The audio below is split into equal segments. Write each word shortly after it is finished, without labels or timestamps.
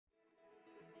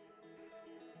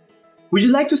Would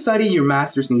you like to study your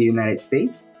master's in the United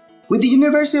States? With the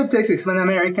University of Texas Pan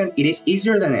American, it is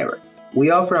easier than ever.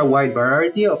 We offer a wide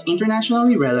variety of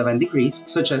internationally relevant degrees,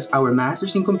 such as our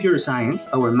Master's in Computer Science,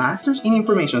 our Master's in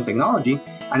Information Technology,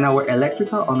 and our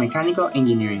Electrical or Mechanical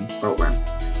Engineering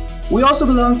programs. We also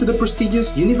belong to the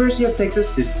prestigious University of Texas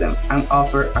system and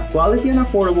offer a quality and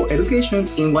affordable education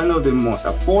in one of the most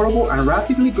affordable and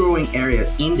rapidly growing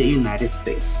areas in the United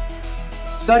States.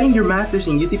 Studying your Master's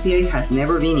in UTPA has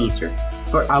never been easier.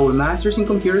 For our Master's in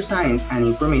Computer Science and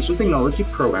Information Technology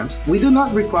programs, we do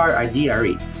not require a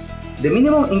GRE. The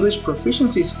minimum English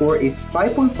proficiency score is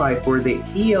 5.5 for the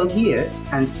IELTS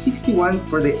and 61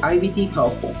 for the IBT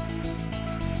TOEFL.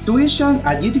 Tuition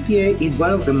at UTPA is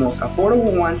one of the most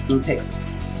affordable ones in Texas.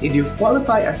 If you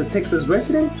qualify as a Texas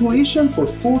resident, tuition for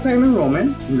full-time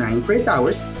enrollment, 9 credit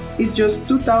hours, is just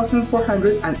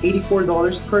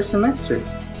 $2,484 per semester.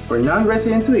 For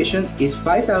non-resident tuition is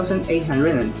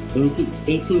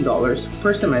 $5,818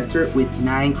 per semester with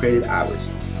 9 credit hours.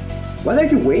 What are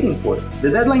you waiting for?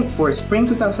 The deadline for spring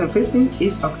 2015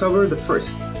 is October the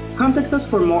 1st. Contact us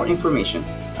for more information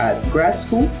at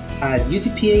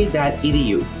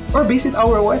gradschool@utpa.edu or visit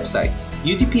our website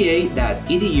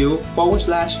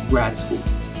utpa.edu/gradschool.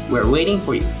 We're waiting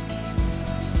for you.